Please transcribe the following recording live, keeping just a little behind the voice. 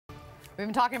We've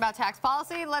been talking about tax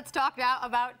policy. Let's talk now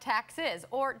about taxes,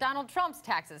 or Donald Trump's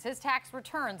taxes, his tax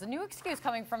returns. A new excuse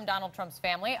coming from Donald Trump's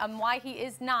family on why he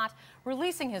is not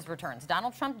releasing his returns.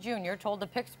 Donald Trump Jr. told the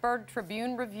Pittsburgh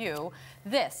Tribune-Review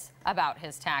this about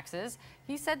his taxes.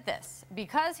 He said this: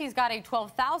 because he's got a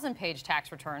 12,000-page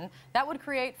tax return, that would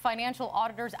create financial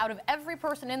auditors out of every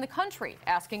person in the country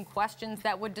asking questions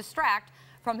that would distract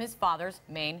from his father's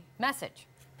main message.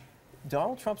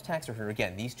 Donald Trump's tax return,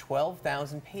 again, these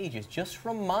 12,000 pages, just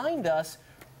remind us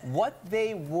what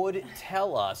they would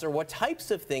tell us, or what types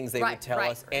of things they would tell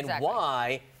us, and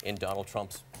why, in Donald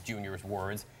Trump Jr.'s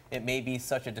words, it may be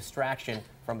such a distraction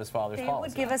from his father's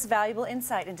policy. They would give us valuable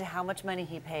insight into how much money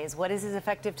he pays, what is his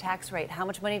effective tax rate, how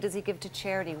much money does he give to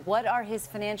charity, what are his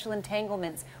financial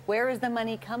entanglements, where is the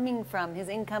money coming from, his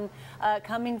income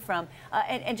coming from,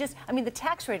 and just, I mean, the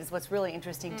tax rate is what's really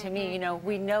interesting to me. You know,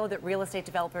 we know that real estate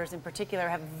developers in particular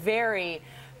have very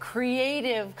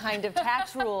creative kind of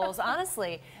tax rules,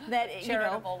 honestly, that,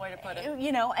 charitable way to put it.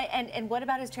 You know, and what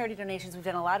about his charity donations? We've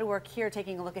done a lot of work here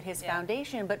taking a look at his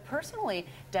foundation, but personally,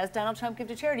 does Donald Trump give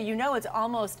to charity? You know, it's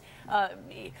almost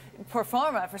pro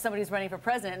forma for somebody who's running for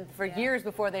president. For years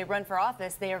before they run for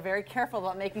office, they are very careful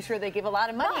about making sure they give a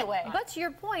lot of money away. But to your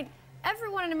point,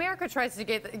 everyone in America tries to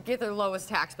get their lowest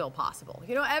tax bill possible.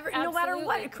 You know, no matter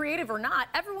what, creative or not,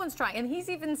 everyone's trying. And he's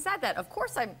even said that. Of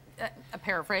course, I'm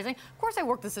paraphrasing. Of course, I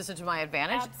work the system to my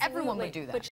advantage. Everyone would do that.